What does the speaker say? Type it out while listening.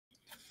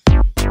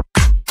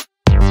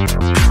Hey,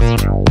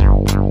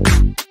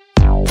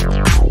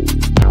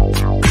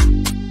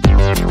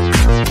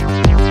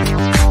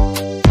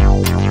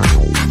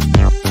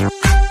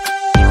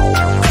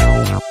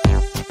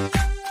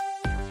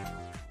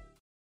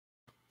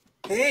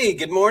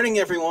 good morning,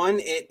 everyone.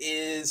 It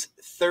is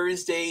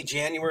Thursday,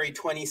 January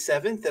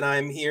 27th, and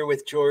I'm here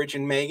with George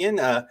and Megan.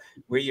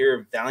 We're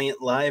your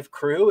Valiant Live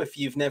crew. If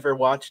you've never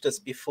watched us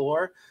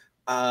before,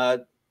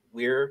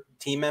 we're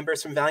team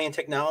members from Valiant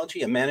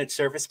Technology, a managed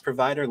service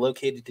provider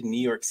located in New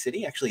York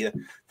City, actually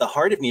the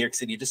heart of New York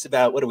City, just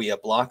about, what are we, a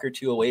block or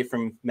two away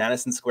from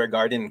Madison Square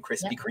Garden and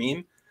Krispy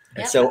Kreme.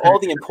 Yep. So all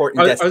the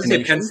important destinations. I was going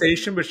to say Penn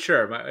Station, but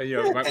sure.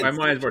 My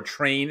mind is more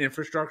train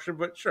infrastructure,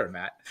 but sure,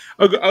 Matt.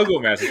 I'll go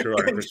Madison Square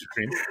Garden and Krispy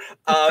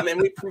Kreme.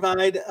 And we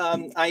provide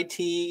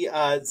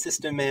IT,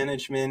 system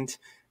management,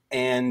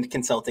 and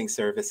consulting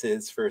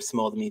services for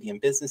small to medium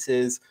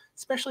businesses,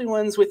 especially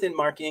ones within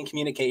marketing,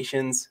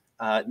 communications,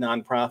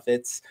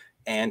 nonprofits,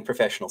 and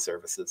professional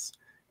services.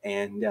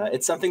 And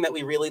it's something that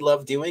we really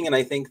love doing, and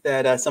I think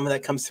that some of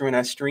that comes through in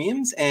our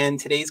streams. And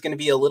today's going to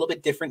be a little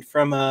bit different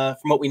from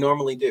what we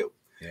normally do.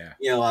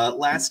 Yeah.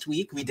 Last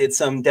week we did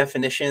some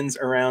definitions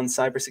around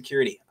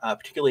cybersecurity,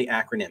 particularly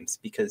acronyms,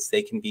 because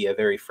they can be a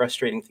very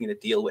frustrating thing to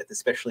deal with,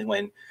 especially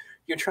when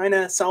you're trying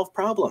to solve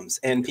problems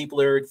and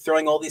people are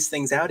throwing all these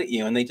things out at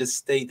you and they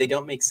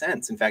don't make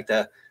sense. In fact,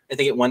 I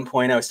think at one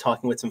point I was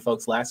talking with some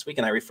folks last week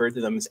and I referred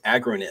to them as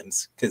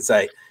acronyms because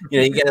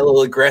you get a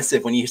little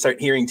aggressive when you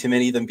start hearing too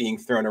many of them being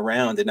thrown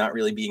around and not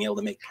really being able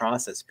to make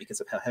process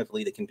because of how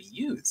heavily they can be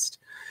used.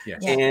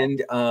 Yes.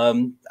 And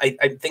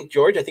I think,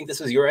 George, I think this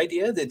was your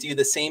idea to do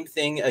the same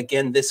thing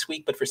again this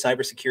week, but for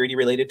cybersecurity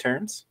related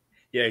terms.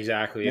 Yeah,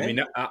 exactly. Yeah. I mean,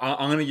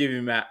 I'm going to give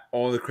you, Matt,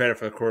 all the credit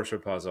for the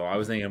crossword puzzle. I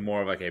was thinking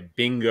more of like a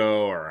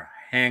bingo or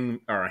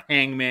a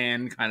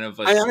hangman kind of.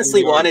 Like I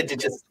honestly wanted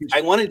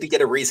to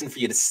get a reason for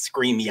you to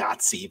scream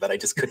Yahtzee, but I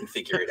just couldn't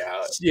figure it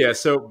out. Yeah.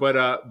 So, but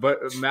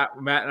Matt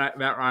and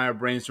I were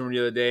brainstorming the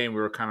other day, and we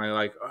were kind of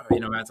like,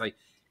 Matt's like,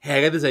 "Hey,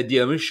 I got this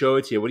idea. Let me show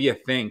it to you. What do you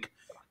think?"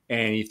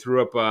 And he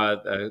threw up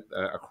a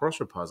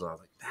crossword puzzle. I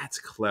was like, "That's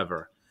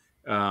clever,"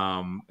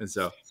 and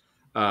so.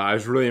 I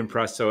was really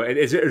impressed. So it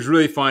was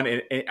really fun,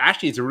 and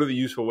actually, it's a really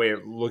useful way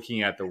of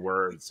looking at the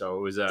word. So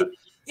it was a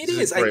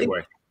great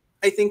way.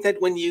 I think that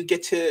when you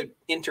get to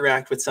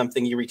interact with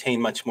something, you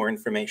retain much more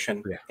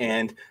information. Yeah.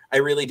 And I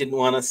really didn't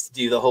want us to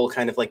do the whole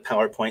kind of like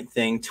PowerPoint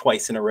thing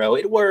twice in a row.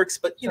 It works,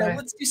 but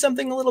let's do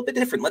something a little bit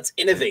different. Let's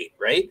innovate,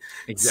 right?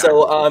 Exactly.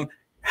 So,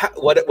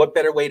 what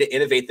better way to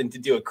innovate than to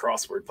do a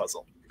crossword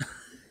puzzle?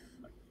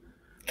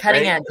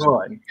 Cutting edge.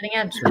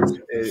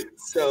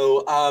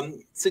 So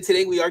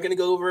today we are going to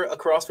go over a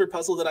crossword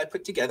puzzle that I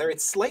put together.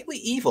 It's slightly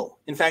evil.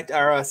 In fact,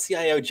 our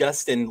CIO,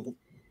 Justin,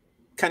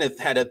 kind of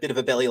had a bit of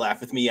a belly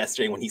laugh with me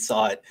yesterday when he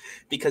saw it,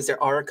 because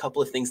there are a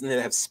couple of things in there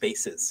that have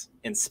spaces,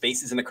 and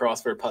spaces in a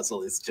crossword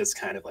puzzle is just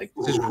kind of like,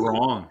 it's just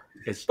wrong.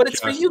 But it's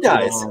for you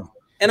guys. Wrong.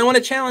 And I want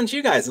to challenge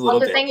you guys a little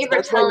bit. Thank you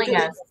for telling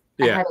us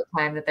ahead of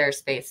time that there are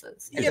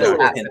spaces. You get a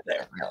little hint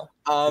there.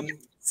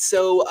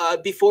 So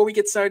before we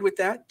get started with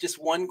that,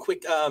 just one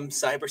quick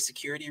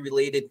cybersecurity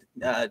related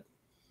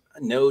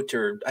note,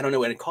 or I don't know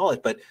what to call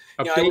it, but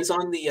I was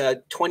on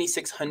the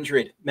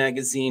 2600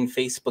 magazine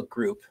Facebook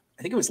group.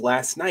 I think it was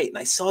last night, and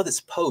I saw this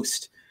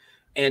post,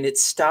 and it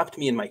stopped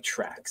me in my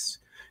tracks.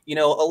 A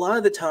lot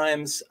of the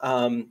times,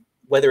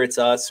 whether it's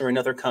us or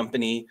another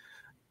company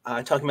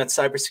talking about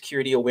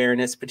cybersecurity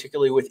awareness,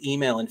 particularly with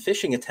email and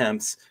phishing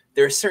attempts,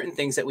 there are certain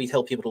things that we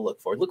tell people to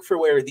look for. Look for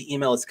where the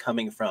email is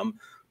coming from.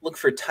 Look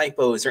for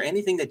typos or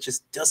anything that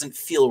just doesn't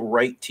feel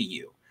right to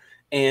you.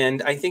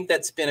 And I think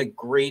that's been a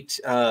great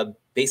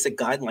basic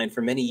guideline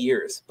for many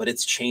years, but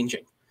it's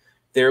changing.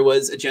 There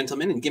was a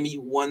gentleman, and give me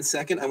 1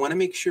 second. I want to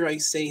make sure I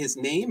say his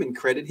name and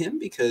credit him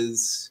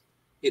because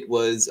it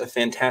was a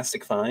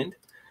fantastic find.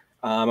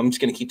 I'm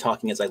just going to keep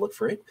talking as I look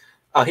for it.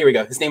 Here we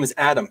go. His name is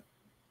Adam.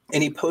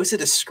 And he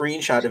posted a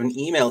screenshot of an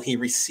email he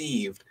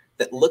received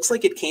that looks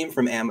like it came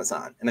from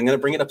Amazon. And I'm going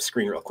to bring it up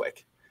screen real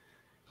quick.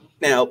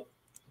 Now,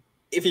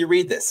 if you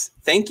read this,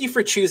 thank you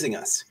for choosing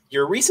us.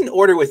 Your recent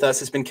order with us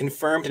has been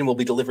confirmed and will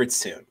be delivered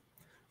soon.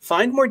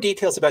 Find more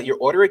details about your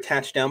order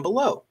attached down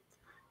below.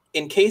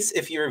 In case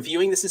if you're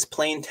viewing this as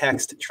plain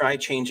text, try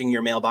changing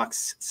your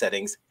mailbox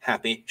settings.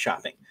 Happy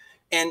shopping.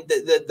 And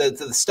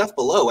the stuff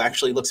below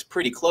actually looks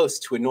pretty close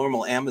to a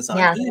normal Amazon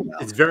email.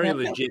 It's very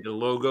legit. The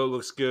logo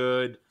looks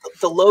good.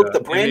 The logo,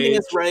 the branding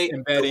is right.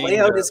 The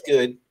layout is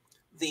good.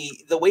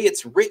 The way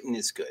it's written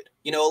is good.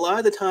 A lot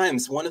of the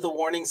times, one of the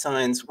warning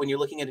signs when you're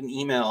looking at an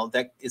email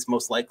that is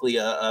most likely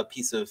a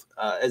piece of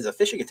as a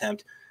phishing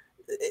attempt,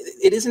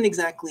 it isn't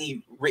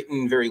exactly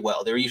written very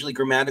well. There are usually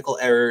grammatical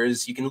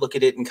errors. You can look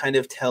at it and kind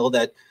of tell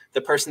that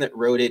the person that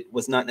wrote it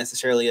was not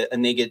necessarily a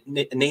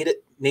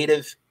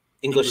native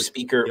English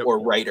speaker or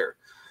writer.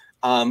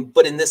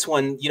 But in this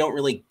one, you don't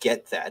really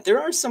get that.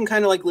 There are some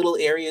kind of like little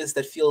areas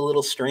that feel a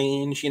little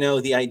strange.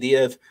 The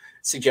idea of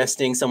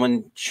suggesting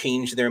someone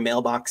change their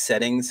mailbox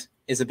settings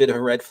is a bit of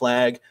a red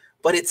flag,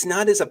 but it's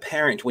not as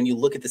apparent when you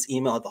look at this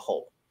email as a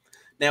whole.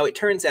 Now, it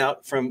turns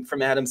out from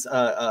Adam's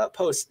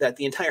post that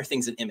the entire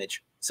thing's an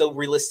image. So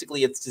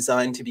realistically, it's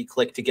designed to be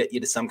clicked to get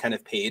you to some kind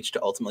of page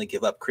to ultimately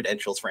give up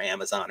credentials for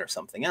Amazon or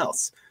something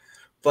else.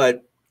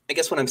 But I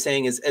guess what I'm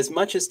saying is, as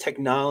much as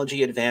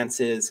technology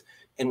advances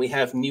and we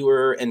have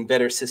newer and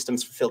better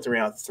systems for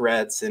filtering out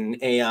threats, and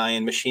AI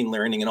and machine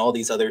learning and all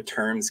these other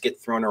terms get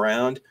thrown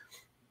around,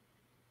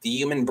 the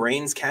human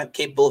brain's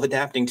capable of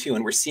adapting too.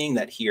 And we're seeing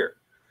that here.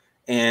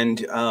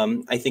 And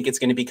I think it's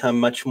going to become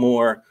much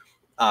more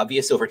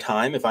obvious over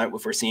time if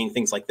we're seeing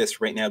things like this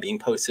right now being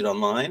posted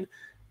online.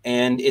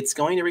 And it's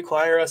going to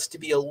require us to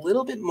be a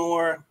little bit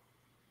more,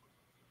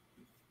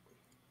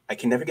 I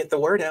can never get the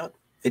word out,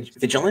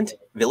 vigilant.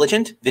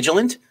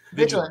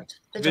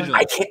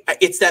 I can't,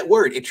 it's that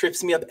word. It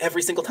trips me up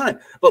every single time.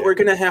 But we're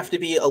going to have to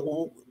be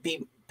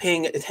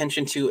paying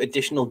attention to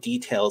additional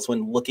details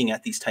when looking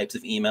at these types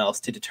of emails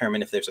to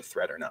determine if there's a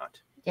threat or not.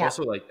 Yeah.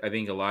 Also, like, I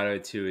think a lot of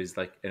it too is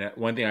like, and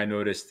one thing I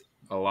noticed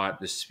a lot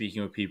just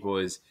speaking with people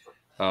is,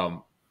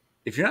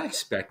 if you're not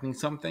expecting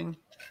something,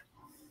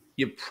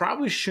 you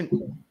probably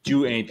shouldn't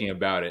do anything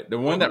about it. The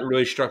one that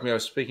really struck me, I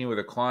was speaking with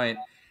a client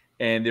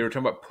and they were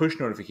talking about push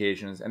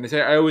notifications, and they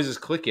said, I always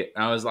just click it.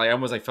 And I was like, I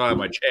almost like fell out of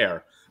my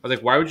chair. I was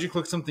like, why would you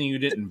click something you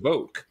didn't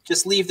invoke?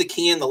 Just leave the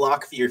key in the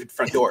lock for your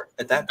front door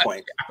at that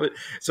point.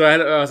 So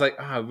I was like,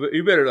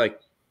 you better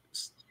like,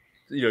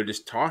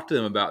 just talk to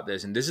them about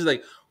this. And this is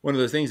like one of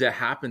those things that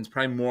happens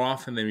probably more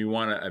often than we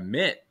want to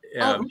admit.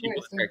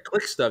 People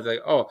click stuff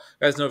like, oh,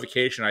 that's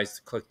notification. I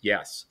click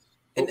yes.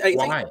 And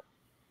why?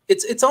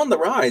 It's on the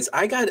rise.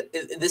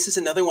 This is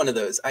another one of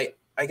those. I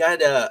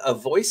got a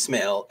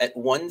voicemail at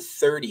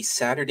 1:30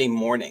 Saturday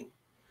morning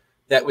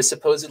that was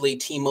supposedly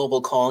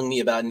T-Mobile calling me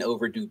about an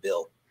overdue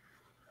bill.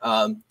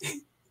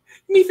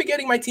 Me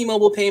forgetting my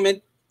T-Mobile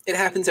payment, it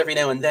happens every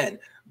now and then.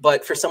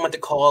 But for someone to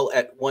call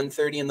at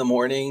 1:30 in the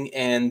morning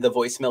and the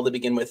voicemail to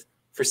begin with,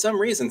 for some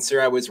reason,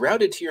 sir, I was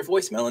routed to your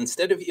voicemail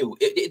instead of you.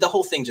 The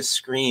whole thing just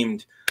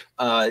screamed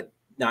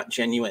not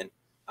genuine.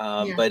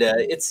 But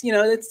it's,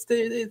 it's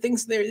the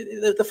things there.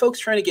 The folks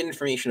trying to get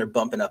information are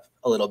bumping up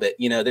a little bit.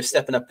 They're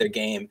stepping up their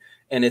game,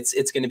 and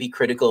it's going to be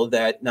critical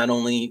that not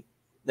only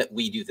that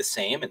we do the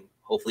same and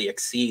hopefully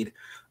exceed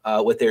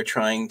what they're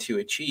trying to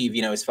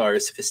achieve, as far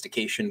as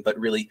sophistication, but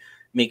really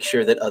make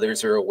sure that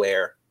others are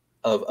aware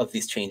of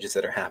these changes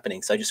that are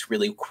happening. So I just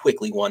really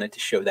quickly wanted to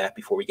show that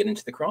before we get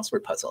into the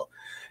crossword puzzle.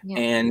 Yeah.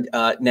 And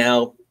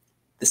now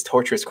this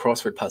torturous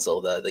crossword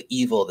puzzle, the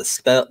evil, the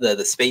spell,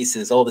 the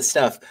spaces, all the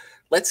stuff.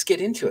 Let's get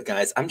into it,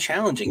 guys. I'm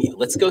challenging you.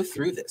 Let's go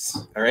through this.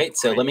 All right.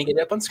 So let me get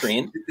it up on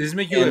screen. Does this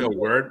make you like a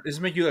word? Does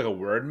this make you like a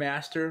word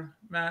master,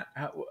 Matt?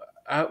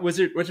 What's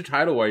your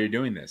title while you're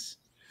doing this?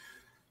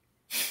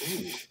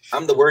 Ooh,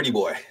 I'm the wordy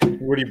boy.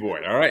 Wordy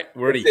boy. All right.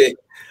 Wordy.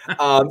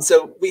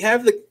 So we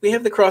have the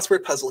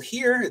crossword puzzle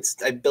here.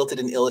 I built it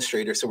in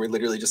Illustrator, so we're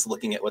literally just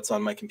looking at what's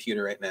on my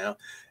computer right now,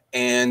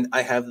 and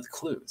I have the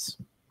clues.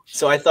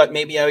 So I thought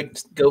maybe I would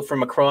go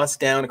from across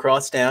down,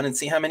 and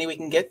see how many we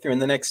can get through in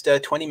the next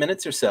 20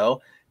 minutes or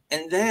so.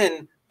 And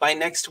then by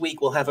next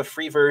week, we'll have a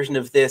free version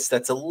of this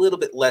that's a little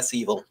bit less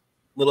evil.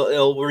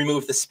 It'll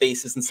remove the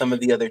spaces and some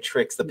of the other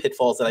tricks, the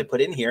pitfalls that I put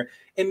in here,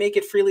 and make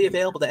it freely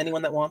available to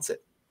anyone that wants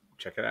it.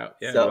 Check it out.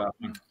 Yeah. So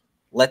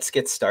let's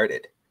get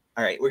started.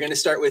 All right. We're going to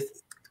start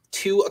with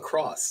 2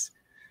 across.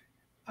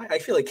 I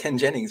feel like Ken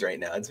Jennings right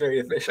now. It's very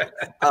official.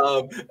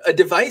 A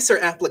device or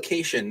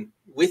application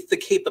with the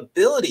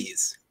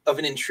capabilities of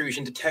an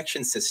intrusion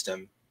detection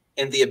system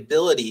and the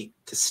ability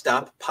to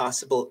stop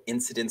possible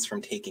incidents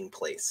from taking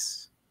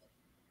place.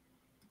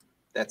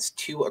 That's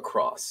 2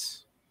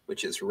 across,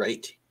 which is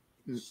right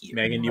here.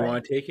 Megan, do you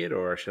want to take it,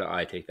 or should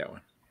I take that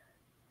one?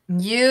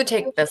 You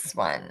take this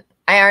one.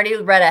 I already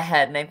read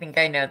ahead, and I think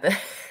I know the.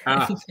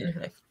 I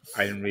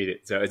didn't read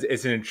it. So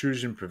it's an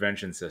intrusion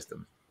prevention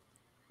system.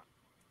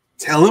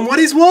 Tell him what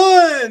he's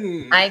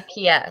won.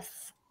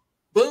 IPS.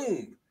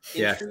 Boom.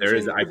 Yes, there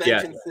is the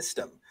IPS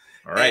system.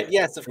 All right. And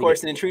yes, of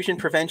course, an intrusion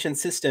prevention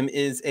system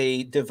is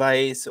a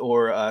device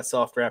or a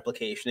software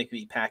application. It can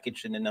be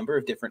packaged in a number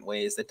of different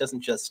ways that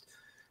doesn't just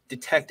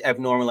detect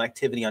abnormal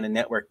activity on a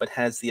network, but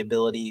has the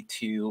ability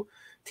to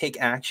take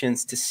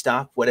actions to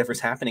stop whatever's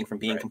happening from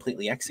being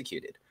completely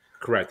executed.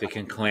 Correct. It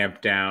can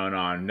clamp down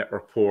on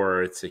network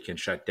ports. It can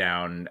shut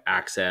down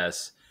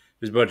access.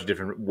 There's a bunch of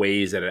different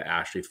ways that it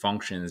actually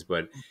functions,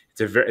 but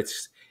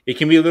it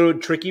can be a little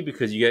tricky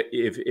because you get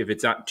if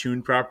it's not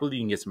tuned properly,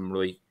 you can get some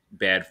really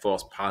bad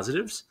false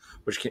positives,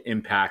 which can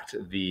impact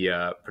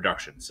the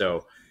production.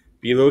 So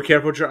be a little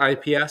careful with your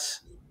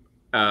IPS,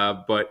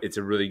 but it's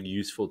a really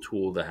useful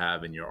tool to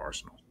have in your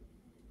arsenal.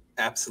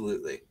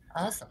 Absolutely.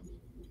 Awesome.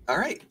 All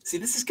right. See,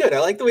 this is good. I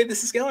like the way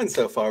this is going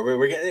so far.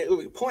 We're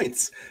getting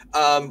points.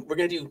 We're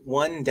going to do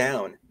 1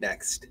 down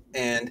next.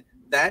 And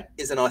that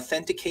is an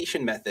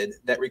authentication method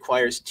that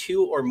requires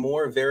 2 or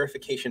more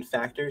verification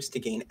factors to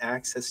gain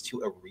access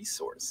to a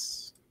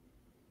resource.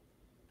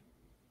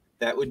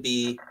 That would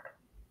be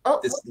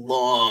this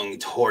long,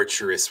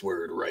 torturous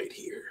word right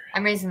here.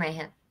 I'm raising my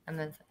hand.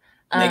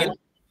 Megan?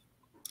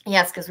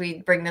 Yes, because we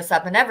bring this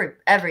up in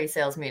every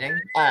sales meeting.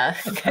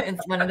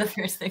 It's one of the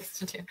first things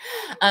to do.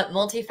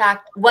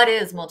 What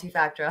is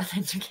multi-factor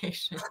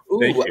authentication?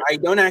 Ooh, I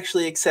don't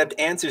actually accept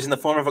answers in the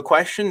form of a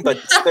question, but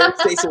it's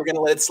Thursday, so we're going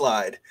to let it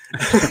slide.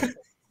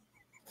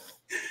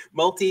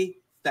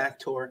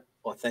 Multi-factor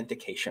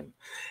authentication.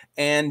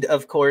 And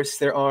of course,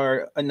 there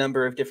are a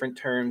number of different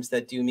terms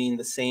that do mean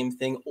the same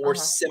thing or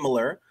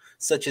similar,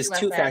 such as 2FA.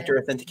 two-factor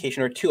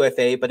authentication or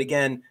 2FA. But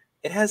again,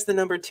 it has the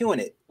number 2 in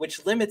it,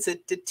 which limits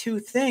it to 2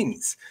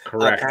 things.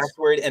 Correct. A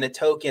password and a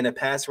token, a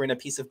password and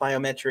a piece of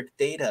biometric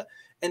data.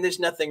 And there's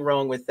nothing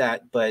wrong with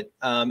that. But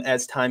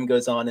as time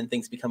goes on and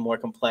things become more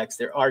complex,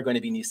 there are going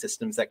to be new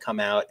systems that come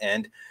out.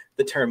 And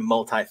the term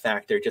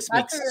multi-factor just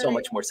makes so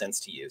much more sense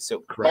to use.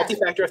 So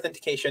multi-factor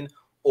authentication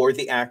or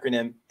the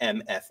acronym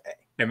MFA.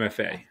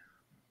 MFA.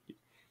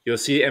 You'll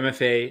see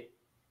MFA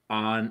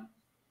on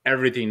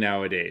everything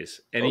nowadays.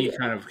 Any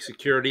kind of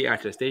security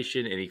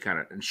attestation, any kind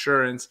of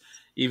insurance,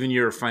 even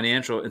your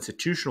financial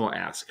institutional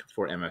ask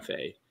for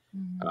MFA.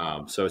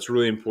 So it's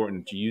really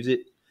important to use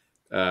it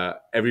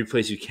every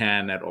place you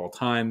can at all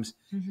times.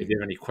 If you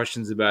have any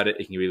questions about it,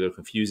 it can be a little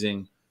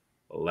confusing.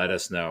 Let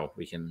us know.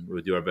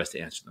 We'll do our best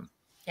to answer them.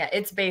 Yeah,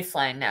 it's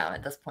baseline now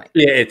at this point.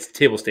 Yeah, it's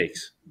table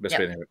stakes. Best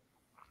way to do it.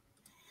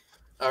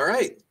 All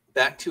right,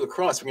 back to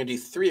across. We're going to do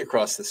 3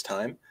 across this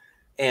time.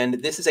 And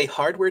this is a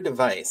hardware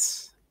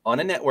device on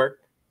a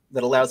network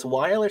that allows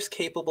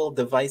wireless-capable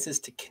devices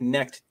to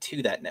connect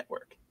to that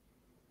network.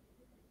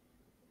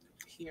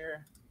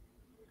 Here,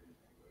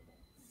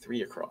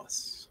 3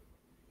 across.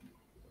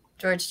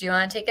 George, do you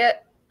want to take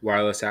it?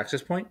 Wireless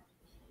access point?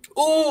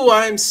 Oh,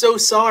 I'm so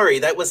sorry.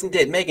 That wasn't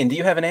it. Megan, do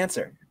you have an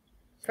answer?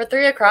 For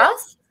 3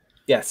 across?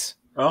 Yes.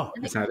 Oh,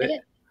 that's not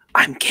it.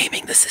 I'm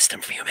gaming the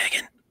system for you,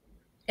 Megan.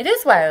 It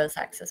is wireless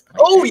access point.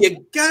 Oh,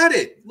 you got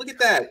it. Look at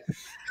that.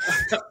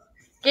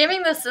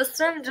 Gaming the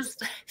system,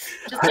 just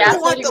I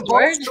don't want gaslighting the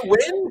George. Bulls to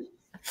win.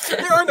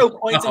 There are no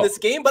points in this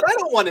game, but I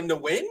don't want him to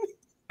win.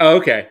 Oh,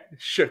 okay.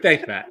 Sure.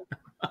 Thanks, Matt.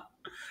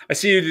 I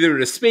see you do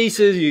the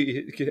spaces.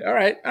 All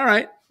right.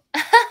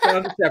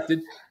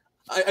 Accepted.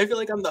 I feel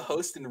like I'm the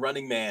host and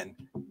running man.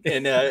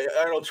 And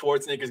Arnold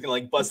Schwarzenegger's going to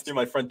like bust through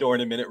my front door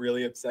in a minute,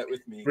 really upset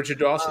with me. Richard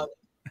Dawson.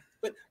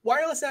 But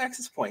wireless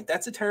access point,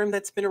 that's a term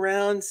that's been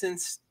around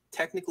since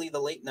technically the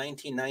late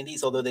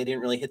 1990s, although they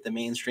didn't really hit the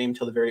mainstream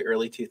till the very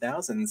early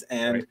 2000s.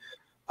 And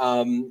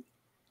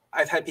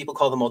I've had people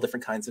call them all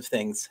different kinds of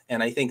things.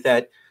 And I think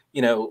that,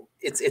 you know,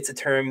 it's a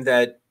term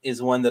that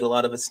is one that a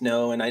lot of us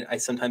know. And I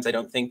sometimes I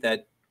don't think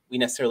that we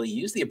necessarily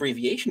use the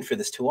abbreviation for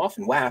this too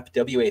often, WAP,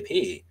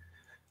 W-A-P.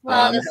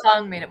 Well, the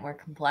song made it more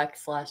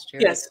complex last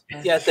year. Yes,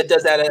 that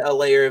does add a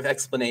layer of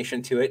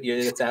explanation to it.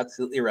 Yeah, that's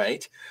absolutely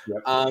right.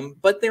 Yep.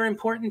 But they're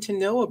important to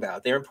know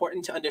about. They're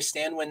important to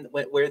understand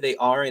where they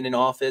are in an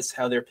office,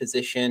 how they're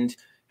positioned,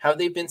 how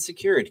they've been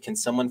secured. Can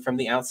someone from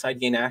the outside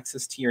gain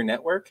access to your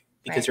network?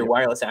 Because your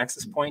wireless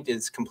access point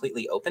is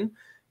completely open.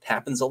 It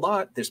happens a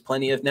lot. There's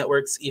plenty of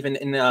networks even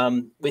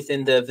in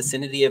within the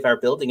vicinity of our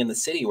building in the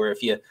city where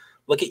if you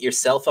look at your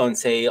cell phone,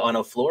 say on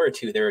a floor or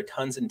two, there are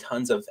tons and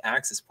tons of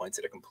access points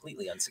that are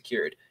completely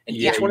unsecured. And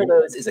each one of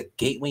those is a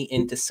gateway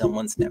into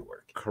someone's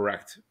network.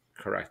 Correct.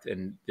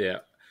 And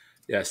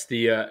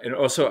and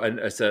also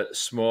as a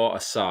small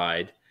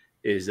aside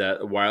is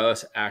that a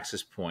wireless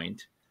access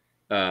point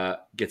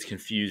gets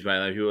confused by a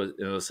lot of people. And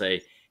they'll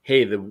say,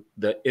 hey,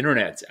 the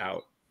internet's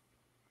out.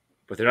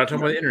 But they're not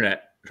talking about the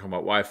internet. They're talking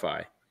about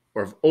Wi-Fi.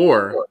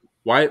 Or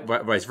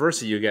vice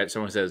versa, you get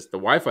someone says the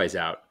Wi-Fi's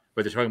out,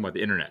 but they're talking about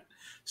the internet.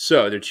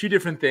 So they're 2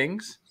 different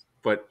things,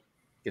 but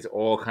it's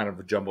all kind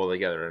of jumbled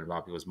together in a lot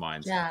of people's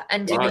minds. Yeah,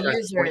 and to the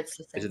user, it's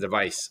the same. It's a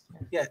device.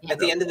 Yeah, at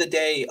the end of the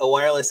day, a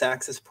wireless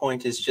access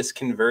point is just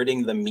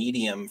converting the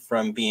medium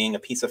from being a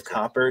piece of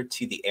copper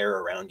to the air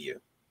around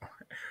you.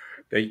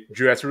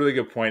 Drew, that's a really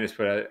good point.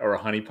 Or a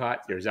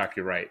honeypot. You're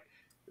exactly right.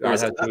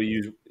 That's how people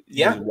use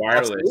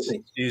wireless.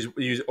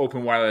 Use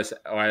open wireless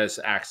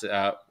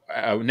access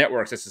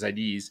networks,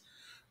 SSIDs,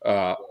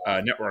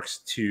 networks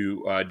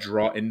to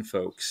draw in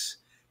folks.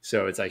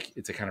 So it's a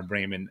kind of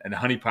bring them in, and the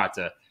honeypot's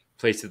a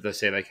place that they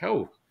say like,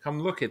 "Oh, come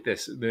look at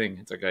this thing."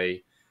 It's like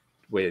a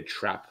way to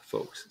trap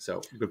folks.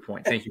 So good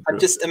point. Thank you. I'm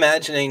just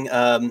imagining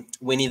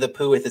Winnie the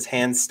Pooh with his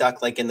hands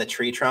stuck like in the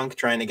tree trunk,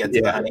 trying to get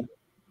to the honey.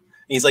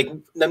 He's like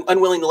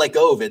unwilling to let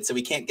go of it, so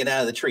he can't get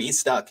out of the tree. He's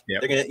stuck.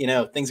 Yep. They're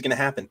gonna, things are gonna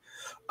happen.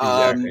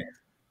 Exactly.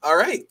 All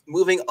right,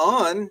 moving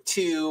on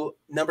to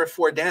number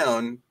 4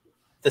 down,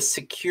 the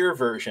secure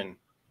version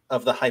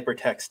of the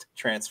hypertext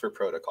transfer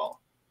protocol.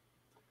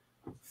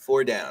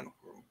 4 down,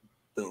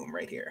 boom,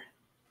 right here.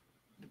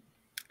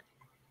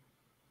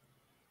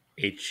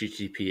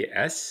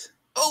 HTTPS.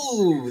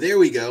 Oh, there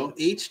we go.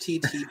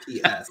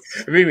 HTTPS.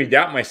 It made me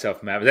doubt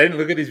myself, Matt. But I didn't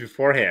look at these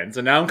beforehand,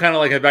 so now I'm kind of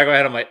like in the back of my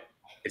head. I'm like,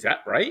 is that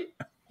right?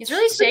 He's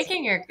really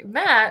shaking your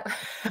Matt.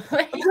 I'm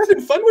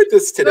having fun with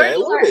this today. I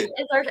love it.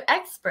 It's our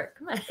expert.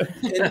 Come on.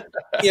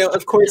 And,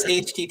 of course,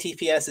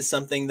 HTTPS is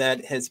something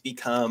that has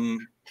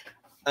become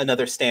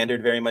another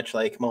standard, very much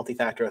like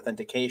multi-factor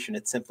authentication.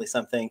 It's simply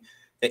something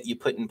that you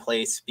put in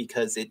place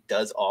because it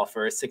does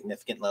offer a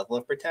significant level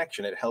of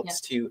protection. It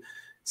helps to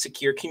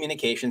secure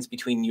communications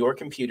between your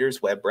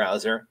computer's web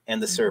browser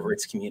and the server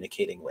it's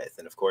communicating with.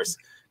 And of course,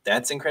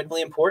 that's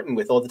incredibly important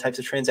with all the types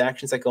of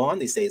transactions that go on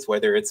these days,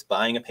 whether it's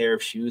buying a pair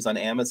of shoes on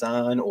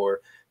Amazon or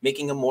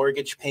making a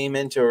mortgage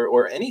payment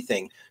or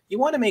anything. You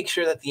want to make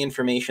sure that the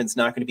information is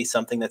not going to be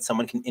something that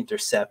someone can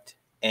intercept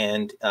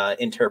and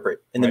interpret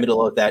in the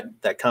middle of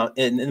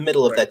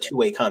that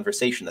two-way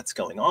conversation that's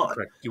going on.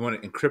 Correct. You want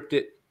to encrypt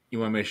it. You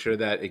want to make sure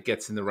that it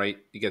gets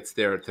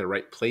there to the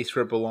right place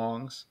where it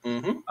belongs.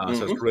 So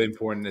it's really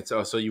important. It's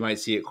also, you might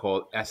see it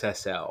called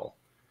SSL.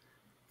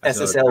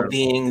 SSL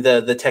being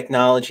the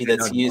technology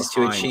that's used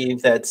to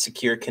achieve that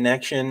secure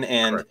connection.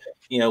 And,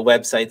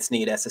 websites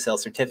need SSL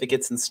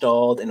certificates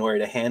installed in order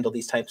to handle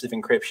these types of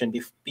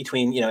encryption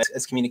between,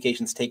 as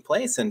communications take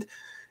place. And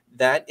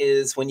that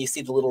is when you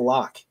see the little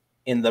lock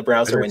in the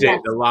browser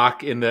window. The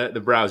lock in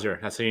the browser.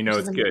 That's how you know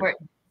it's good.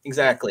 Important.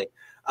 Exactly.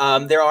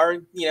 There are,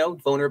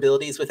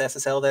 vulnerabilities with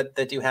SSL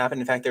that do happen.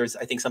 In fact, there was,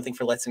 I think, something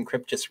for Let's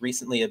Encrypt just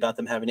recently about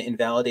them having to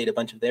invalidate a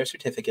bunch of their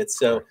certificates.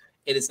 So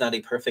it is not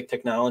a perfect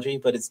technology,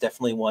 but it's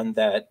definitely one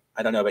that,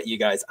 I don't know about you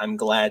guys, I'm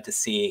glad to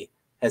see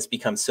has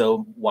become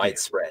so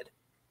widespread.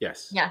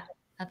 Yes. Yeah,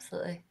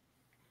 absolutely.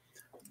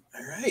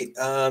 All right.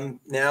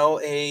 Now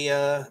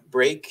a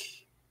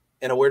break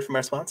and a word from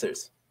our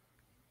sponsors.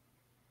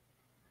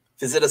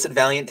 Visit us at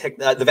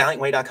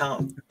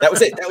thevaliantway.com. That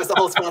was it. That was the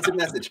whole sponsored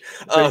message.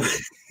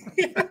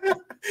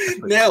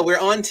 Now we're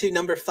on to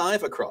number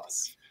 5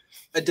 across.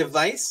 A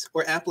device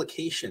or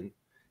application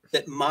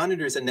that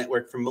monitors a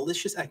network for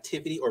malicious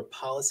activity or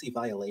policy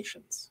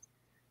violations.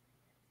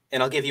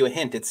 And I'll give you a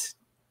hint. It's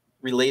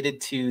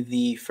related to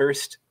the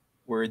first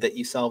word that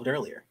you solved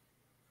earlier.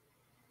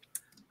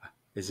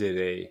 Is it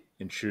a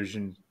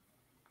intrusion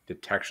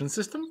detection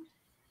system?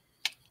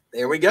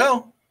 There we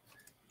go.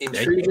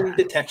 Intrusion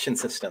detection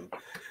system.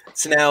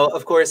 So now,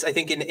 of course, I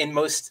think in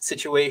most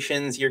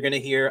situations, you're going to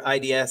hear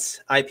IDS,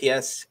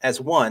 IPS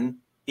as one,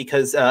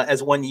 because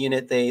as one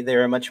unit,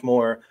 they're a much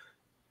more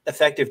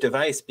effective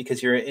device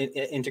because you're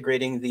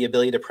integrating the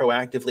ability to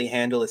proactively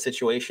handle a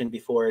situation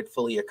before it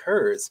fully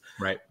occurs.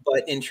 Right.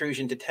 But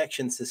intrusion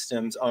detection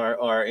systems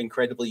are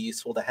incredibly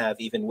useful to have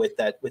even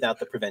without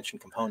the prevention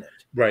component.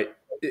 Right.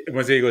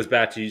 Once it goes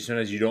back to you,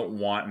 sometimes you don't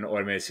want an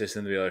automated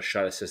system to be able to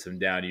shut a system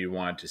down. You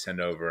want to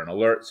send over an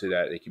alert so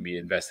that it can be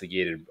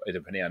investigated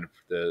depending on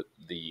the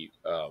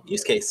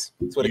use case.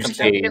 That's what it comes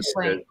down to.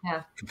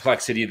 the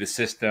complexity of the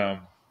system.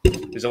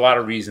 There's a lot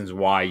of reasons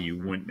why you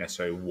wouldn't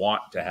necessarily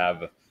want to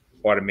have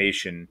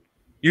automation.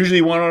 Usually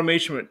you want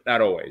automation, but not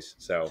always.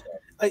 So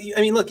I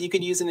mean, look, you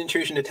could use an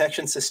intrusion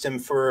detection system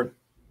for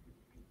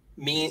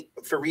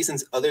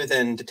reasons other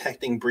than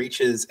detecting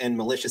breaches and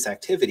malicious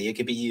activity. It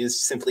could be used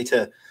simply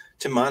to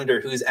monitor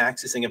who's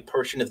accessing a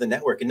portion of the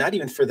network, and not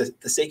even for the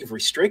sake of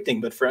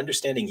restricting, but for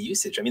understanding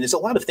usage. I mean, there's a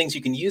lot of things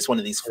you can use one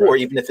of these for,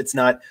 even if it's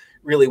not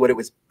really what it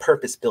was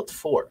purpose built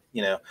for,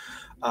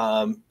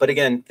 But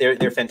again,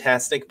 they're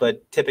fantastic,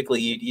 but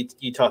typically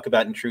you talk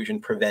about intrusion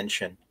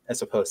prevention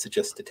as opposed to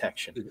just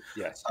detection.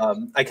 Yes.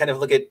 I kind of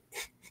look at,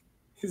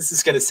 this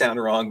is going to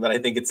sound wrong, but I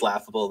think it's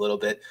laughable a little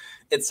bit.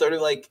 It's sort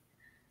of like,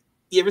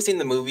 you ever seen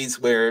the movies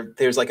where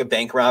there's like a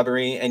bank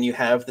robbery and you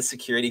have the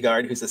security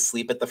guard who's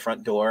asleep at the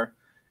front door,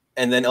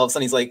 and then all of a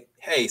sudden he's like,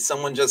 hey,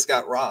 someone just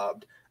got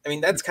robbed. I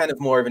mean, that's kind of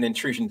more of an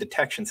intrusion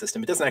detection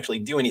system. It doesn't actually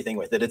do anything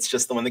with it. It's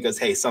just the one that goes,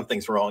 hey,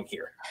 something's wrong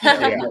here.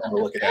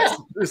 Look at that.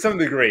 To some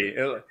degree.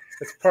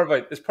 It's part of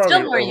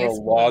a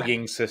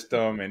logging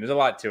system, and there's a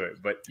lot to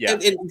it. But yeah.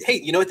 And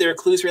hey, you know what? There are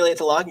clues related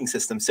to logging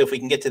systems. So if we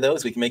can get to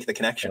those, we can make the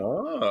connection.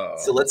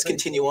 So let's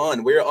continue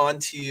on. We're on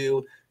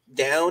to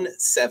down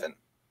 7.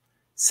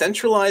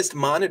 Centralized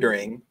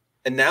monitoring,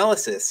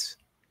 analysis,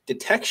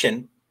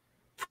 detection.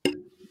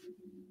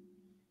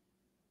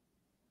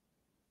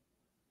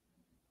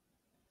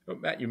 Oh,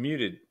 Matt, you're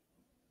muted.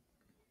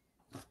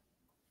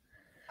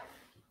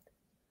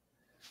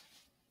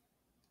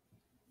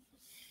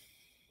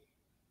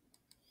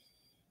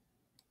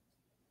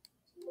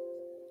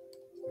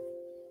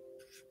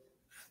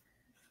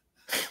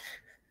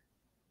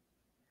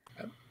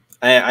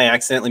 I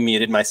accidentally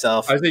muted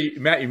myself. I was like,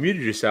 Matt, you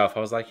muted yourself.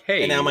 I was like,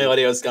 hey. And now my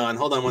audio is gone.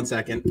 Hold on one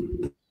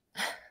second.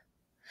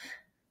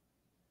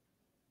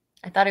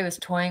 I thought he was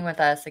toying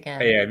with us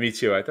again. Hey, yeah, me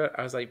too.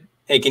 I was like,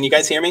 hey, can you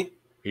guys hear me?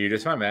 You're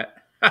just fine, Matt.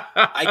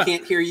 I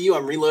can't hear you.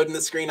 I'm reloading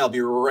the screen. I'll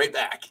be right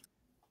back.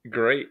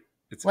 Great.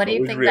 What do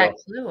you think that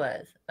clue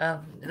was?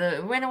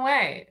 It went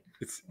away.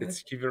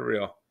 It's keep it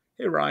real.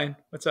 Hey, Ryan,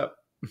 what's up?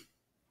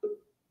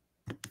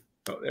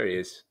 Oh, there he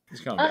is.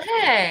 He's coming back.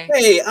 Hey.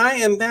 Hey, I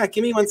am back.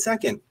 Give me 1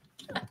 second.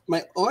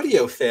 My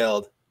audio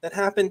failed. That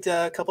happened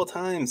a couple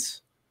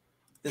times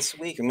this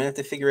week. I'm going to have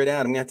to figure it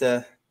out. I'm going to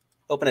have to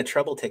open a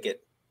trouble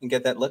ticket and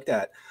get that looked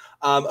at.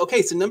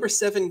 Okay, so number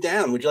 7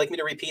 down. Would you like me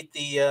to repeat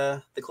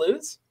the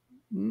clues?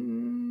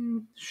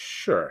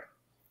 Sure.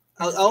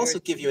 I'll also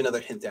give you another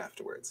hint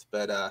afterwards.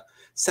 But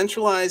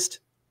centralized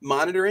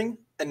monitoring,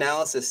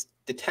 analysis,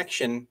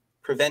 detection,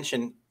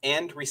 prevention,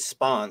 and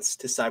response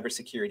to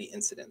cybersecurity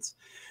incidents.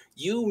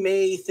 you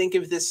may think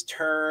of this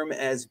term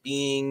as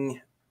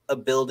being a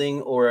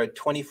building or a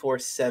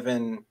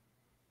 24/7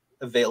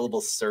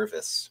 available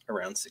service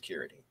around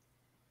security.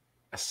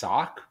 A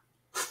SOC?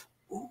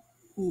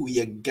 Ooh,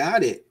 you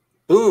got it.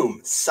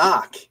 Boom,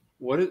 SOC.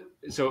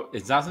 So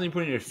it's not something you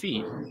put in your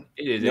feet.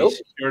 It is Nope. a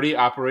security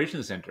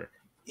operations center.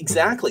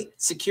 Exactly.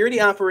 Security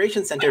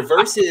Operations Center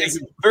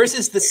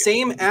versus the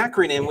same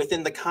acronym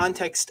within the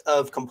context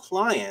of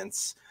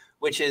compliance,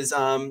 which is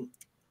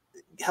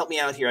help me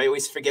out here. I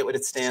always forget what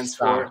it stands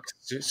for.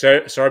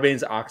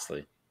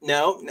 Sarbanes-Oxley.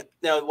 No,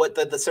 what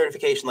the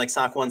certification, like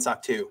SOC 1,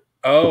 SOC 2.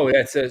 Oh, yeah,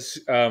 it says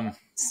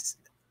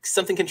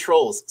something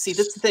controls. See,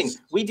 that's the thing.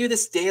 We do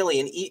this daily,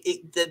 and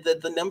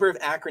the number of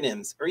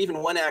acronyms, or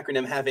even one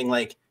acronym having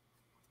like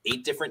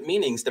 8 different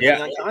meanings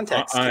depending on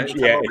context, can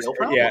become a real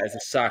problem. Yeah, it's a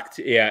SOC.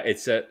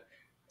 It's a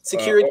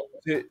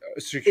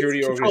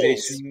security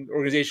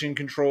organization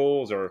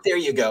controls, or there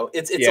you go.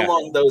 It's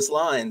along those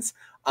lines.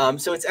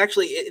 So it's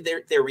actually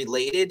they're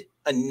related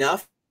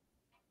enough.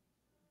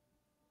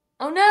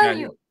 Oh no,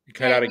 you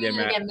cut out again,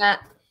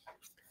 Matt.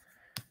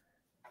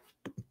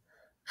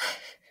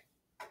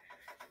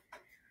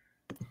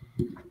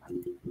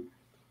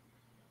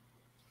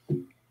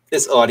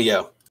 This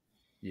audio.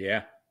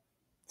 Yeah.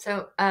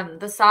 So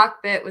the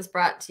SOC bit was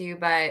brought to you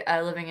by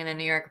living in a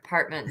New York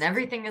apartment, and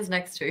everything is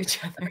next to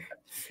each other.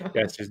 So.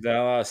 Yes, there's not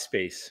a lot of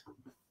space.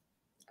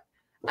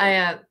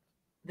 I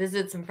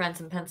visited some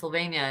friends in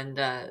Pennsylvania, and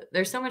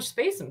there's so much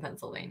space in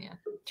Pennsylvania.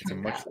 It's a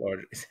much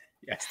larger.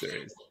 Yes, there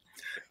is.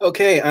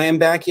 Okay, I am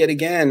back yet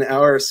again.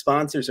 Our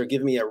sponsors are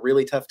giving me a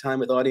really tough time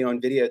with audio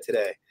and video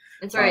today.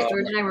 It's all right.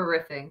 George and I were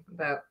riffing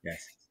about.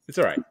 Yes, it's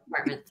all right.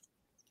 Apartments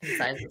and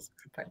sizes.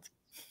 Parts.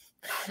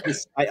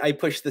 I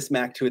pushed this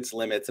Mac to its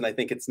limits, and I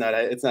think it's not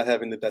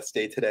having the best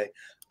day today.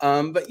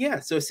 But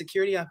yeah, so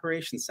Security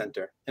Operations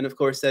Center, and of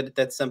course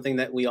that's something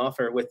that we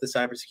offer with the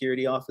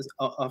cybersecurity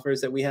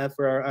offers that we have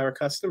for our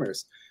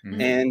customers.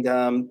 Mm-hmm.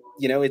 And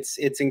you know, it's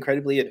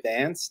incredibly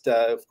advanced.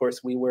 Of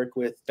course, we work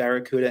with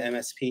Barracuda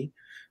MSP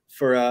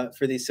for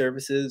these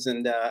services,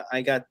 and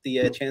I got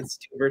the chance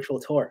to do a virtual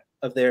tour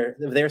of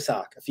their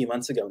SOC a few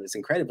months ago, and it's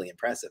incredibly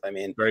impressive. I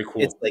mean, very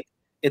cool.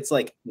 It's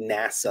like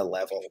NASA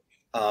level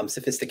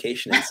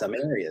sophistication in some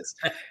areas.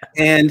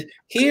 And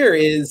here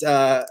is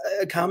a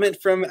comment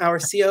from our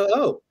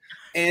COO.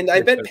 And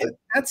I bet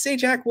Pat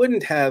Sajak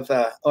wouldn't have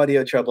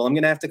audio trouble. I'm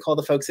going to have to call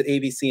the folks at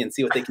ABC and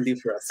see what they can do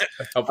for us.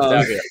 Help us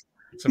out here.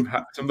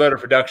 Some better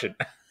production.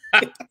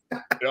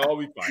 It'll all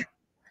be fine.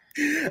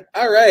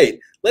 All right,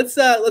 let's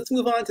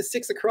move on to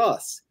 6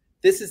 across.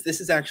 This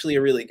is actually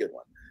a really good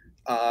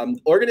one.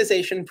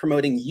 Organization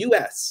promoting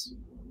U.S.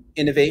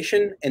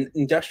 innovation and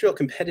industrial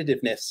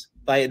competitiveness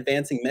by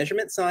advancing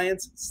measurement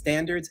science,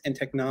 standards, and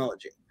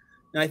technology.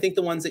 Now, I think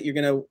the ones that you're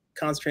going to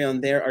concentrate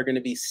on there are going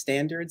to be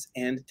standards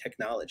and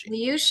technology. Will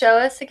you show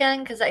us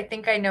again? Because I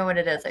think I know what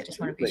it is. I just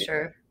want to be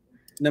sure.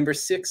 Number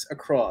 6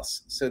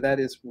 across. So that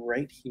is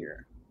right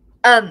here.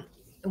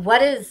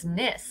 What is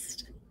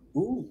NIST?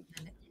 Ooh,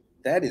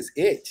 that is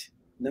it.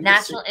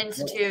 National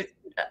Institute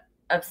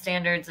of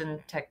Standards and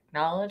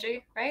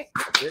Technology, right?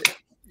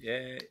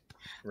 Yeah.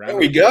 There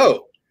we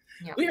go.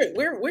 Yeah.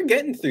 We're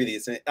getting through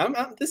these.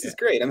 This is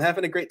great. I'm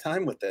having a great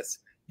time with this.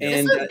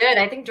 And this is good.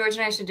 I think George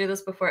and I should do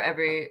this before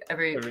every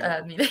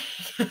meeting.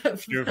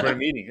 You're for a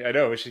meeting. I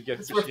know we should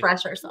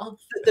refresh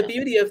ourselves. The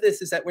beauty of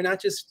this is that we're not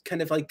just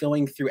kind of like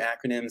going through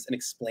acronyms and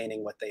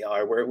explaining what they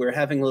are. We're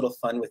having a little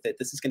fun with it.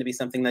 This is going to be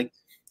something like,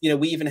 you know,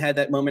 we even had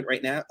that moment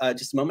right now,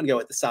 just a moment ago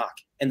at the SOC,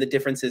 and the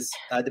differences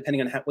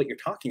depending on what you're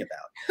talking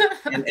about.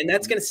 And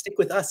that's going to stick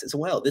with us as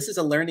well. This is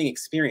a learning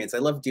experience. I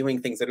love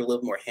doing things that are a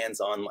little more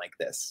hands-on like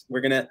this.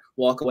 We're going to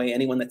walk away.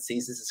 Anyone that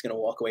sees this is going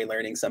to walk away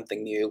learning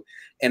something new.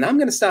 And I'm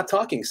going to stop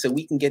talking so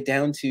we can get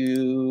down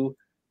to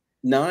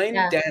 9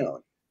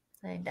 down.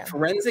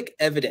 Forensic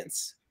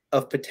evidence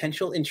of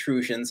potential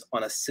intrusions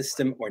on a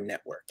system or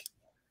network.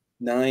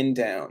 9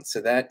 down.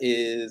 So that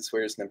is,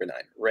 where's number 9?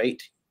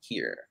 Right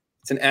here.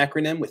 It's an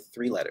acronym with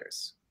 3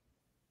 letters.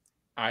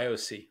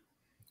 IOC.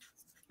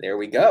 There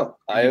we go.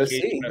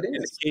 IOC.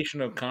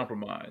 Indication of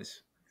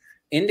compromise.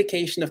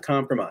 Indication of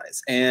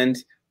compromise. And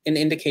an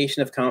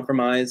indication of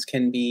compromise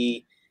can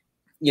be,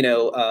 you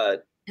know,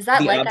 is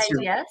that like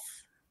IDS?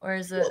 Or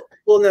is it?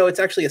 Well, no, it's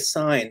actually a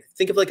sign.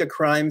 Think of like a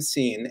crime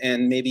scene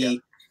and maybe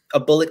a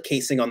bullet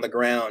casing on the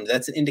ground.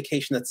 That's an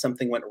indication that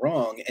something went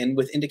wrong. And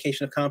with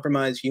indication of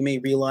compromise, you may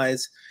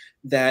realize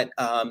that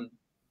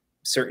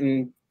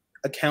certain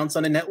accounts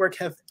on a network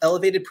have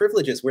elevated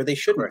privileges where they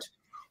shouldn't. Right.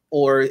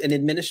 Or an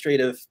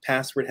administrative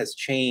password has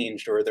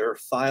changed, or there are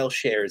file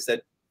shares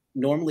that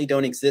normally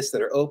don't exist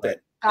that are open.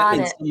 That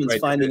means someone's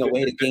finding a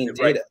way to gain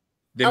data.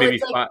 They may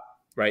be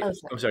right. Oh,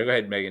 I'm sorry. Go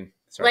ahead, Megan.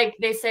 Sorry. Like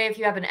they say, if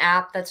you have an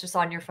app that's just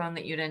on your phone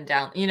that you didn't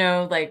download, you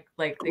know, like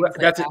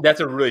that's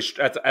a really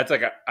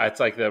that's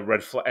like the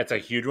red flag. It's a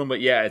huge one,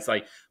 but yeah, it's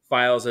like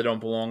files that don't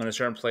belong in a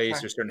certain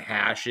place or certain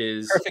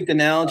hashes. Perfect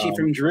analogy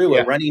from Drew.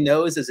 A runny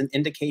nose is an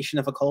indication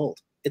of a cold.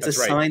 It's a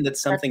sign that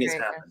something has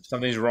happened.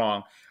 Something's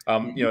wrong.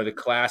 You know, the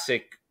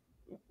classic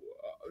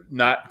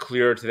not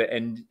clear to the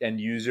end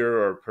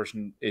user or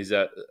person is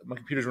that my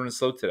computer's running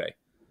slow today,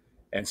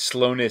 and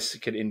slowness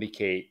could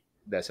indicate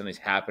that something's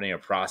happening, a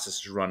process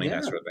is running,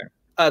 that sort of thing.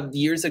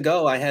 Years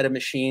ago, I had a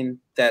machine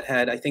that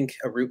had, I think,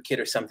 a rootkit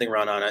or something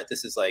run on it.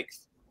 This is like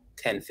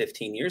 10,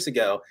 15 years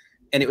ago,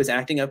 and it was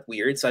acting up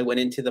weird. So I went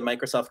into the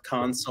Microsoft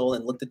console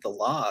and looked at the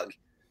log.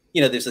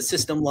 You know, there's a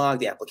system log,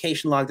 the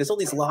application log. There's all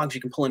these logs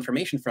you can pull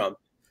information from,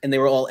 and they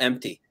were all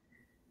empty.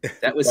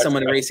 That was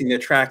someone erasing their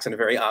tracks in a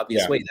very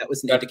obvious way. That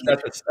was an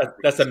indicator.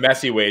 That's a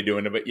messy way of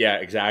doing it, but yeah,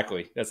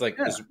 exactly. That's like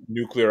this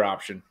nuclear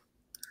option.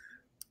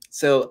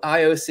 So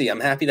IOC,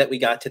 I'm happy that we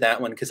got to that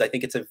one because I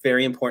think it's a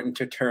very important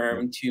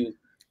term to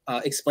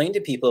explain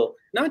to people,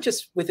 not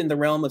just within the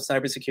realm of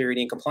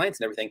cybersecurity and compliance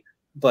and everything,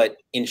 but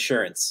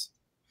insurance.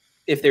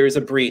 If there is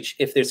a breach,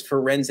 if there's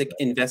forensic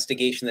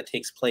investigation that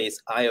takes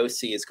place,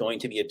 IOC is going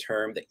to be a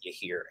term that you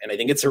hear. And I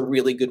think it's a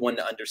really good one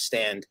to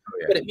understand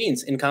what it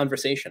means in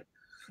conversation.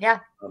 Yeah,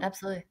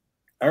 absolutely.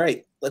 All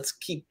right, let's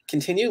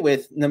continue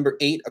with number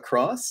 8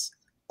 across.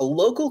 A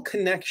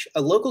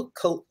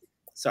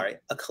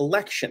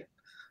collection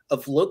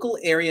of local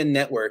area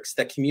networks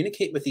that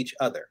communicate with each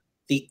other.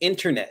 The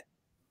internet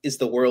is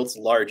the world's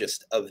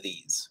largest of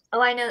these.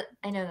 Oh, I know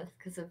this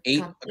because of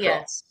 8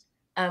 across.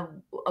 A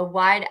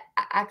wide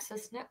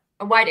access net,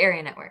 a wide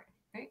area network,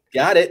 right?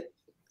 Got it.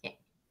 Yeah.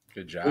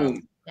 Good job.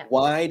 Boom. Yeah.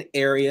 Wide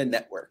area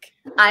network.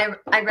 I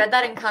read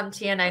that in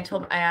CompTIA, and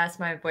I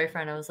asked my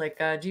boyfriend, I was like,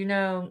 do you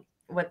know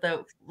what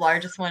the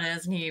largest one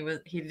is? And he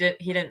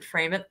didn't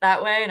frame it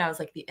that way, and I was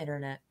like, the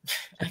internet.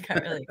 I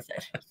got really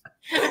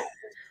excited.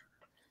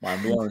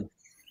 Mind blown.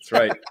 That's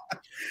right.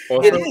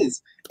 Also, it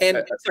is.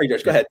 And sorry,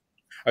 Josh, go ahead.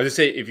 I was just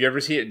say, if you ever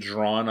see it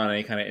drawn on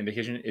any kind of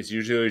indication, it's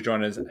usually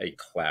drawn as a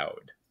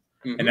cloud,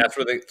 and that's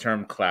where the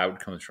term "cloud"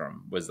 comes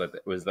from. Was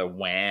the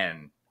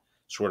WAN,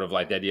 sort of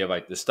like the idea of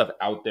like the stuff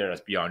out there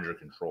that's beyond your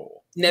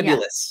control.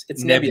 Nebulous.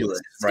 It's nebulous.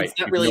 Right. It's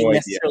not really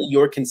necessarily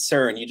your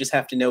concern. You just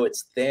have to know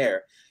it's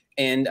there.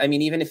 And I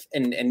mean, even if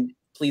and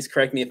please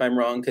correct me if I'm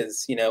wrong,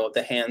 because you know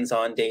the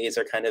hands-on days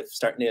are kind of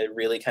starting to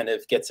really kind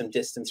of get some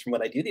distance from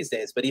what I do these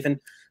days. But even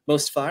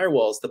most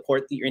firewalls, the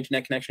port that your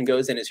internet connection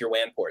goes in is your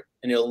WAN port,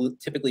 and it'll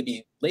typically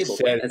be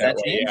labeled. Has that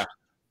changed? Yeah.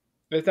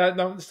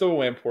 It's still a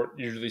WAN port,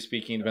 usually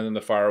speaking, depending on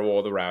the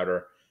firewall, the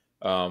router,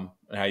 and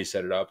how you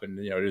set it up. And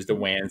there's the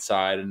WAN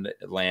side and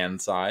the LAN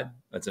side.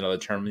 That's another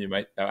term you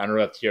might. I don't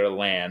know if you're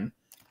LAN,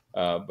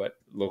 but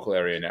local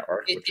area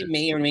network. It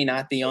may or may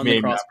not be on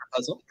the crossword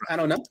puzzle. I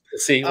don't know.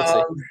 Let's see.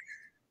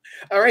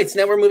 All right, so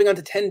now we're moving on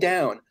to 10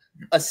 down.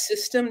 A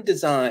system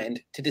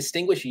designed to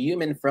distinguish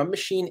human from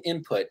machine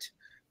input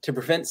to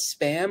prevent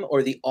spam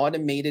or the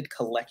automated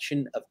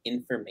collection of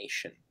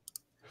information.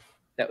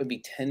 That would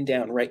be 10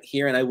 down right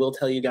here. And I will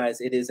tell you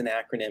guys, it is an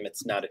acronym.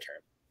 It's not a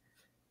term.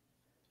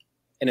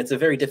 And it's a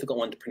very difficult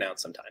one to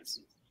pronounce sometimes.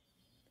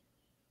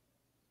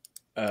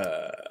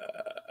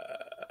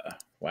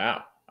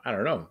 Wow. I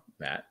don't know,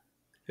 Matt.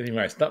 I think you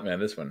might stump me on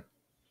this one.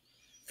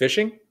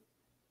 Phishing?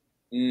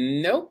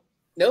 Nope.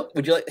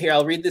 Would you like here?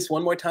 I'll read this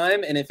one more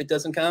time, and if it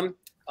doesn't come,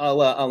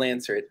 I'll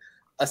answer it.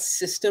 A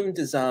system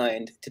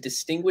designed to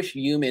distinguish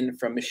human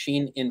from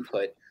machine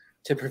input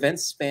to prevent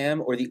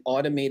spam or the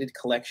automated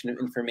collection of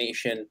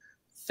information.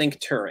 Think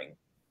Turing.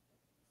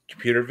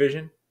 Computer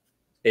vision,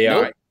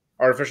 AI,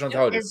 artificial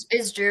intelligence.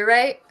 Is Drew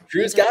right?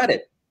 Drew's got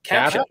it.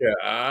 CAPTCHA.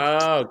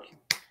 Oh,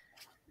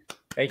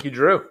 thank you,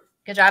 Drew.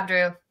 Good job,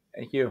 Drew.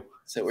 Thank you.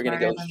 So we're gonna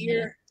go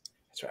here.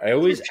 That's right. I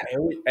always,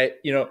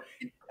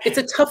 it's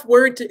a tough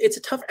word. It's a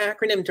tough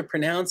acronym to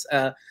pronounce.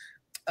 I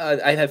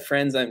have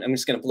friends. I'm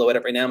just going to blow it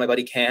up right now. My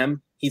buddy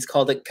Cam, he's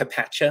called it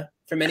CAPTCHA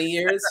for many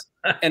years,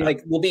 and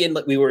like we'll be in.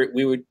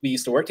 We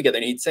used to work together,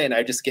 and he'd say, and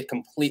I just get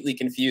completely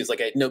confused. Like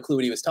I had no clue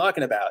what he was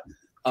talking about.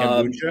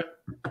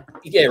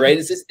 Yeah, right.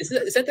 Is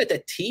that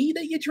the tea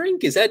that you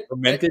drink? Is that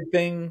fermented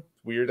thing?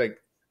 Weird, like.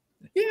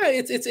 Yeah,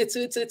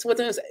 it's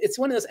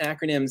one of those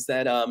acronyms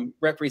that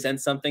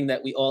represents something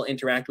that we all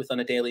interact with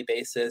on a daily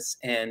basis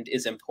and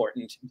is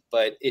important.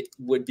 But it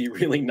would be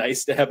really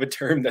nice to have a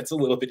term that's a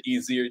little bit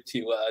easier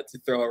to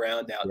throw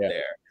around out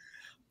there.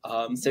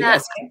 So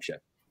yes, CAPTCHA.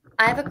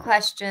 I have a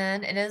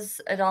question. It's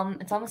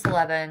almost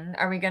 11.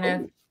 Are we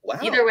gonna? Wow.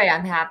 Either way,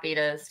 I'm happy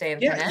to stay and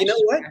finish. You know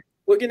what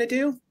we're gonna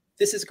do?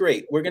 This is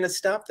great. We're gonna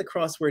stop the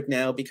crossword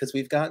now because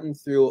we've gotten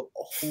through a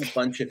whole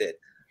bunch of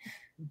it.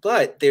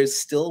 But there's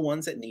still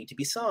ones that need to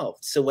be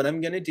solved. So what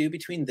I'm going to do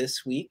between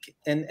this week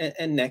and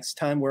next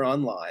time we're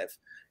on live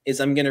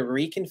is I'm going to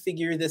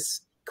reconfigure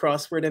this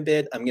crossword a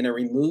bit. I'm going to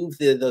remove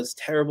those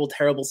terrible,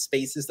 terrible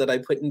spaces that I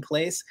put in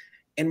place.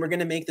 And we're going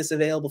to make this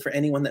available for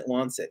anyone that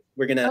wants it.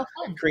 We're going to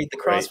create the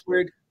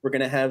crossword. We're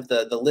going to have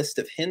the list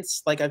of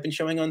hints like I've been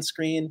showing on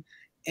screen.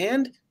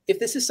 And if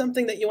this is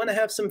something that you want to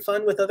have some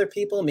fun with other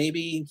people,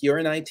 maybe you're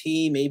in IT,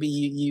 maybe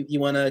you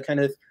want to kind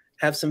of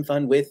have some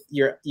fun with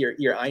your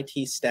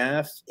IT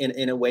staff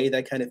in a way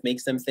that kind of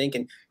makes them think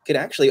and could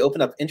actually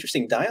open up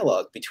interesting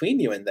dialogue between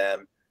you and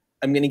them,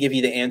 I'm going to give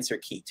you the answer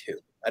key too.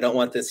 I don't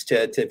want this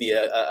to be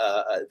a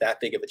that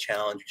big of a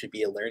challenge. It should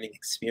be a learning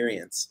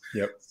experience.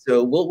 Yep.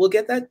 So we'll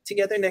get that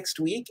together next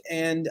week.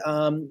 And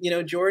you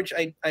know, George,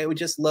 I would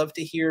just love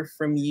to hear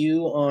from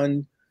you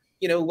on,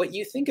 you know, what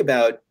you think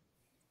about,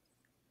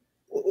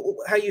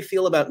 how you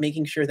feel about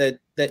making sure that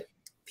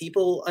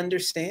people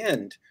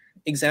understand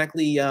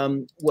exactly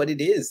what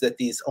it is that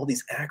all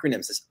these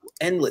acronyms, this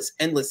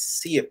endless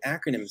sea of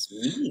acronyms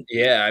mean.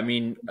 Yeah, I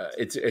mean,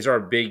 it's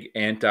our big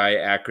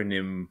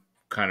anti-acronym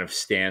kind of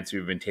stance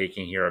we've been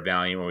taking here at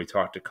Valiant when we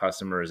talk to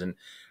customers, and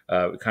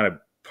we kind of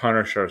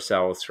punish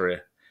ourselves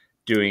for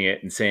doing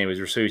it and saying,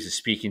 we're so used to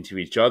speaking to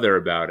each other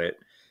about it,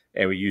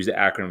 and we use the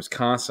acronyms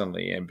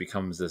constantly, and it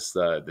becomes this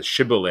the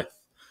shibboleth,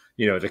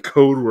 you know, the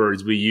code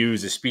words we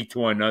use to speak to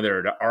one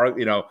another,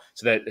 you know,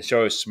 so that it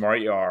shows how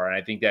smart you are.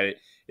 And I think that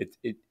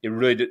it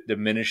really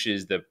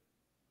diminishes the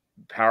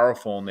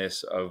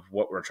powerfulness of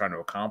what we're trying to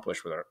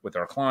accomplish with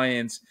our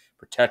clients,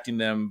 protecting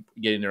them,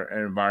 getting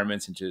their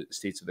environments into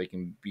states so they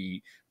can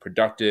be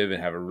productive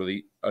and have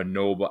a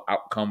noble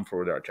outcome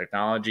for our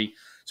technology.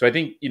 So I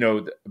think, you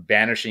know,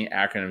 banishing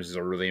acronyms is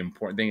a really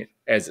important thing.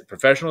 As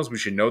professionals, we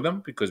should know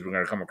them because we're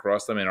going to come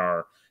across them in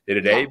our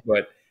day-to-day.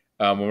 But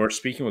when we're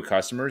speaking with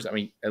customers, I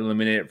mean,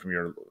 eliminate it from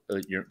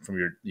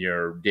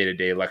your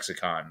day-to-day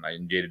lexicon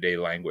and day-to-day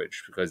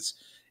language, because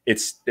they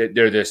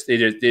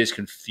just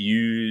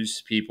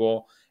confuse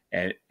people,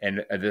 and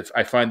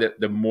I find that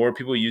the more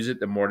people use it,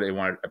 the more they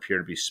want to appear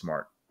to be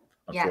smart.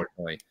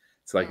 Unfortunately,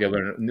 it's like they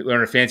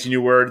learn a fancy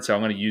new word, so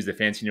I'm going to use the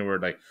fancy new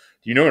word. Like,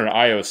 do you know what an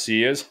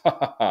IOC is?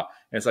 And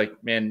it's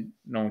like, man,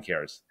 no one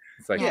cares.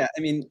 It's like, yeah,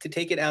 I mean, to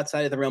take it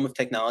outside of the realm of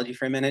technology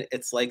for a minute,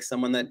 it's like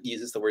someone that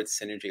uses the word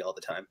synergy all the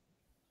time.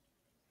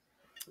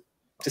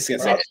 Just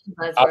outside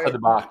the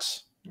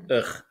box.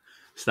 Ugh,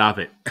 stop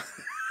it.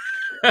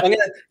 I'm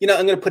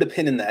gonna put a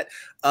pin in that.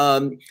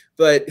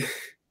 But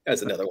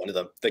that's another one of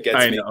them that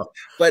gets me.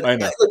 But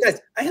look,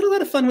 guys, I had a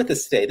lot of fun with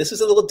this today. This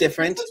was a little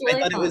different.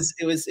 Really I thought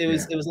it was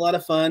a lot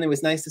of fun. It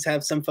was nice to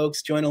have some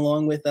folks join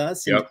along with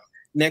us. And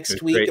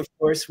next week, of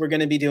course, we're going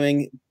to be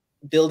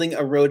building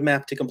a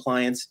roadmap to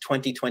compliance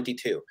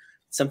 2022.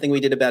 Something we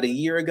did about a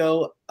year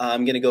ago.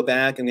 I'm going to go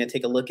back. I'm going to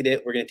take a look at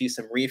it. We're going to do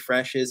some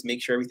refreshes,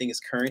 make sure everything is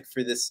current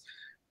for this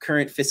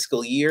current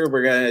fiscal year.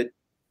 We're going to,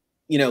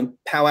 you know,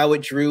 powwow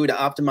with Drew to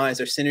optimize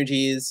our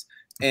synergies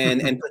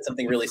and put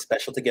something really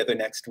special together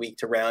next week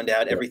to round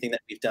out everything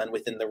that we've done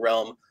within the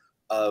realm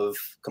of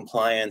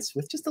compliance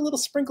with just a little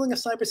sprinkling of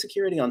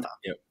cybersecurity on top.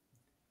 Yep.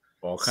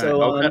 All kind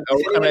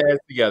of add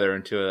together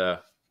into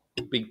a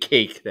big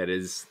cake that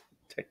is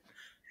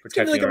it's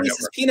kind of like a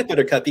Reese's peanut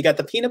butter cup. You got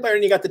the peanut butter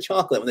and you got the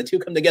chocolate. When the two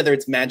come together,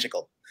 it's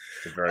magical.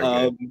 It's very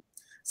good.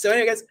 So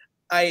anyway, guys,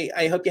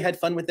 I hope you had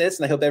fun with this,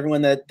 and I hope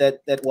everyone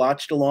that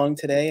watched along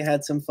today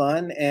had some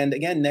fun. And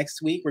again,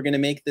 next week, we're going to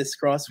make this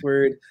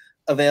crossword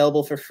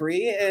available for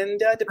free.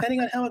 And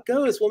depending on how it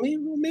goes,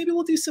 maybe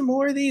we'll do some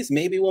more of these.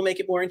 Maybe we'll make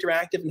it more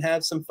interactive and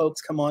have some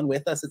folks come on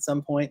with us at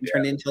some point and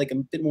turn it into like a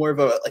bit more of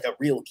a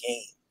real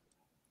game.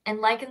 And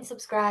like and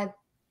subscribe.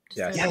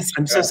 Yes,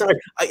 I'm so sorry.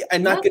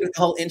 I'm not good at the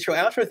whole intro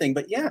outro thing,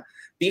 but yeah,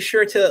 be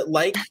sure to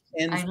like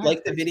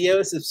the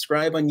video,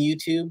 subscribe on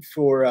YouTube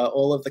for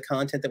all of the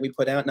content that we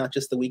put out, not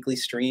just the weekly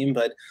stream,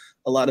 but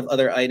a lot of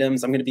other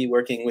items. I'm going to be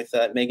working with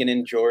Megan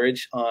and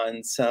George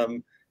on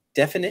some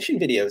definition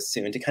videos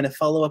soon to kind of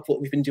follow up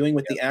what we've been doing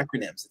with the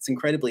acronyms. It's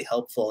incredibly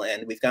helpful,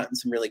 and we've gotten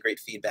some really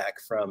great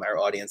feedback from our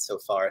audience so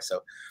far.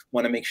 So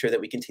want to make sure that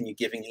we continue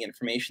giving the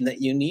information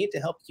that you need to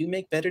help you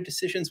make better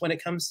decisions when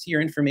it comes to your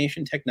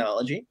information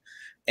technology.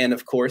 And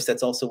of course,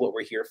 that's also what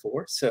we're here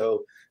for.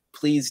 So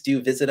please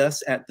do visit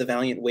us at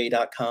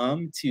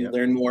thevaliantway.com to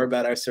learn more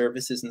about our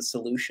services and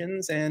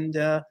solutions, and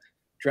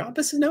drop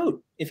us a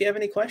note if you have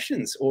any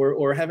questions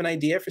or have an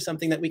idea for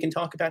something that we can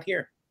talk about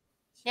here.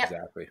 Yeah,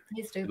 exactly.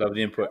 Please do. Love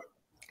the input.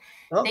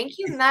 Well, thank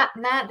you, Matt.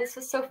 This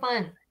was so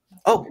fun.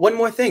 Oh, one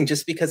more thing,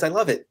 just because I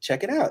love it.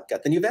 Check it out.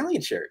 Got the new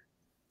Valiant shirt.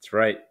 That's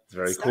right. It's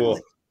very cool.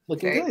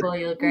 Looking very good. Cool.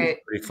 You look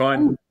great. Pretty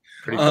fun.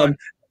 Pretty fun.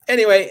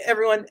 Anyway,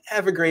 everyone,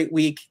 have a great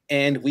week,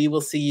 and we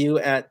will see you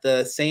at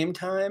the same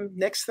time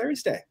next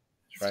Thursday.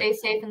 Stay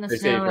safe in the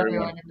snow,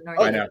 everyone in the North.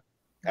 Bye now.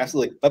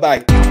 Absolutely.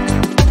 Bye-bye.